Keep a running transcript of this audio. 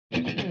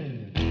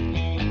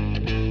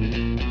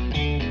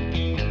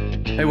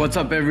Hey, what's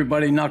up,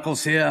 everybody?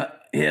 Knuckles here.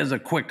 Here's a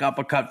quick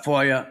uppercut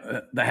for you.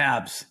 The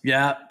Habs,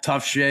 yeah,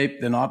 tough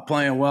shape. They're not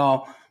playing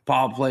well.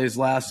 Power plays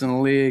last in the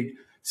league.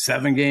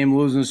 7-game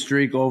losing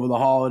streak over the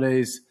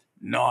holidays.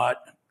 Not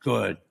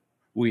good.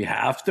 We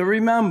have to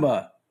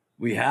remember,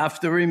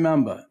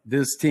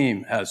 this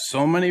team has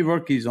so many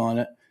rookies on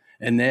it,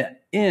 and they're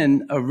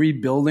in a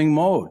rebuilding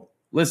mode.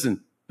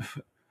 Listen,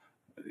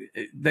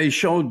 they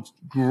showed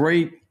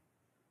great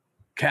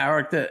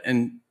character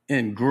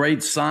and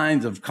great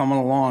signs of coming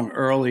along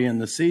early in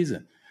the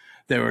season.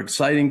 They were an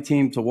exciting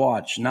team to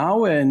watch. Now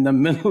we're in the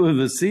middle of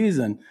the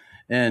season,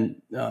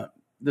 and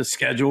the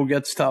schedule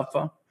gets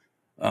tougher.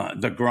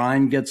 The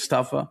grind gets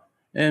tougher,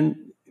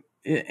 and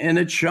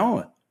it's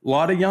showing. A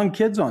lot of young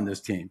kids on this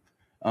team.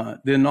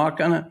 They're not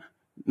gonna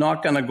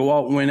go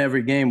out and win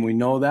every game. We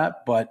know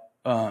that, but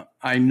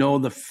I know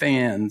the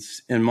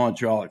fans in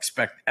Montreal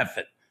expect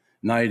effort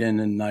night in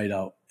and night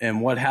out.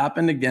 And what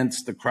happened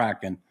against the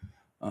Kraken?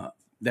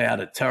 They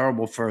had a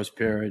terrible first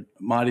period.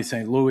 Marty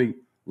St. Louis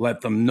let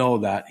them know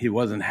that he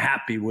wasn't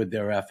happy with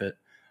their effort.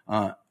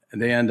 And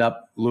they end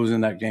up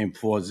losing that game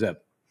 4-0.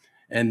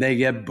 And they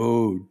get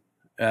booed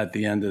at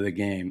the end of the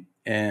game.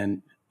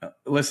 And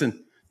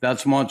listen,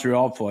 that's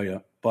Montreal for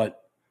you. But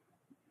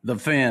the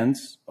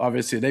fans,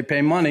 obviously, they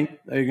pay money.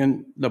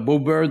 The boo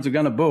birds are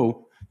going to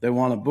boo. They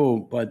want to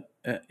boo. But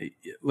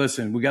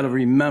listen, we got to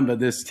remember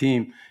this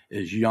team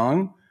is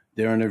young.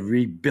 They're in a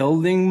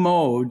rebuilding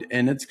mode,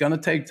 and it's going to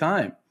take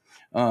time.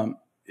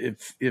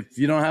 If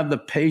you don't have the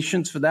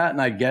patience for that,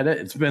 and I get it,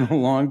 it's been a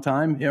long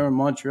time here in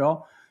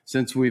Montreal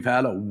since we've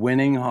had a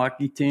winning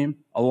hockey team,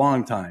 a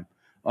long time.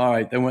 All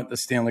right, they went to the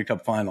Stanley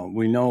Cup final.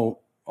 We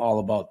know all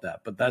about that,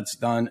 but that's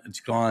done.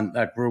 It's gone.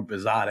 That group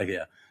is out of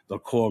here, the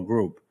core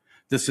group.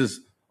 This is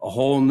a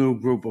whole new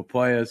group of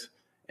players,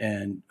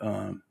 and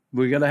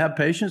we got to have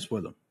patience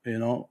with them. You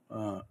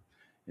know,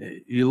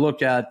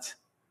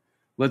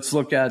 let's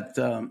look at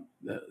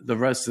the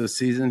rest of the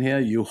season here.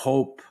 You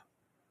hope,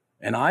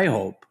 and I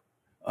hope,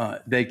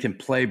 they can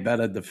play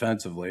better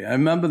defensively. I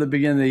remember the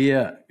beginning of the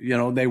year, you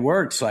know, they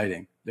were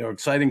exciting. They were an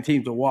exciting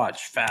team to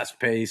watch,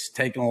 fast-paced,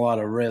 taking a lot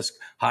of risk,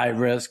 high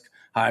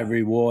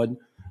reward.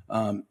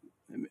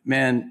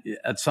 Man,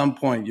 at some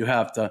point you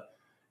have to,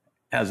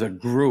 as a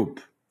group,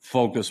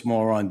 focus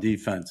more on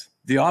defense.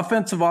 The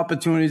offensive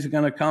opportunities are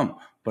going to come,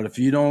 but if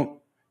you don't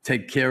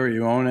take care of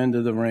your own end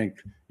of the rink,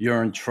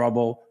 you're in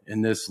trouble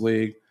in this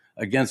league.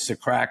 Against the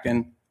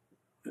Kraken,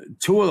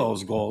 2 of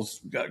those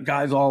goals,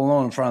 guys all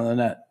alone in front of the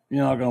net.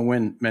 You're not going to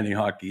win many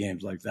hockey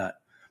games like that.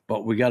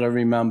 But we got to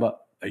remember,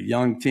 a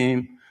young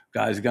team,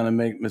 guys are going to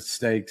make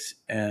mistakes,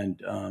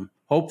 and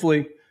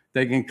hopefully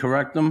they can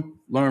correct them,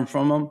 learn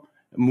from them,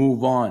 and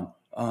move on.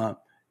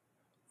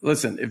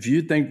 Listen, if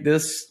you think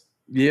this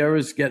year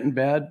is getting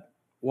bad,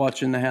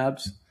 watching the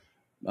Habs,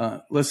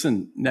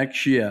 listen,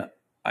 next year,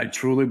 I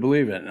truly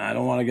believe it, and I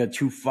don't want to get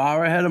too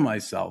far ahead of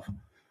myself,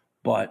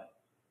 but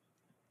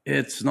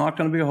it's not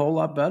going to be a whole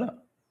lot better.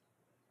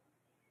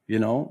 You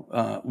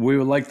know, we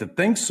would like to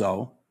think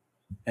so.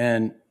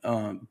 And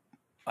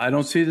I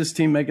don't see this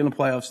team making the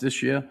playoffs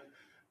this year.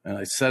 And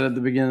I said at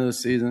the beginning of the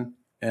season,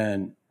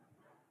 and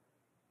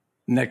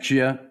next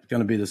year, it's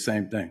going to be the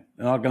same thing.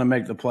 They're not going to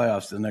make the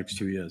playoffs the next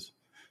 2 years.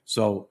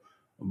 So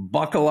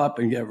buckle up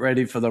and get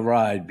ready for the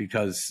ride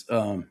because,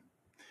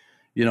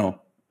 you know,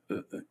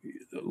 a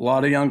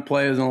lot of young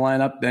players in the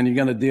lineup. Then you're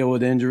going to deal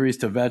with injuries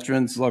to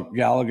veterans. Look,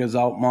 Gallagher's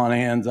out,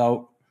 Monahan's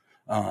out,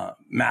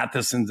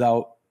 Matheson's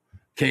out.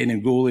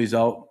 Caden Gooley's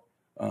out,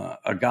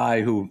 a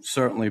guy who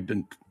certainly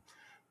been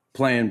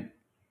playing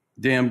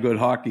damn good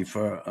hockey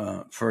for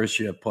a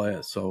first-year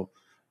player. So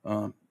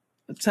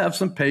let's have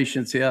some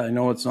patience here. I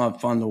know it's not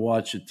fun to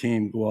watch a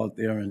team go out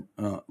there and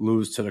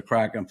lose to the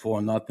Kraken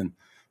 4-0.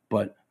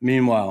 But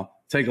meanwhile,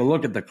 take a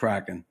look at the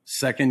Kraken.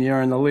 Second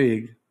year in the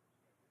league,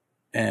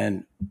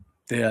 and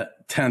they're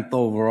 10th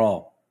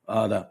overall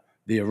out of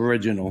the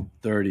original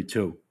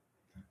 32.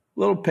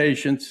 Little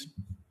patience.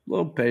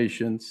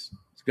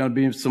 It's going to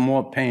be some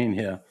more pain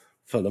here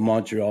for the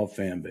Montreal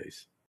fan base.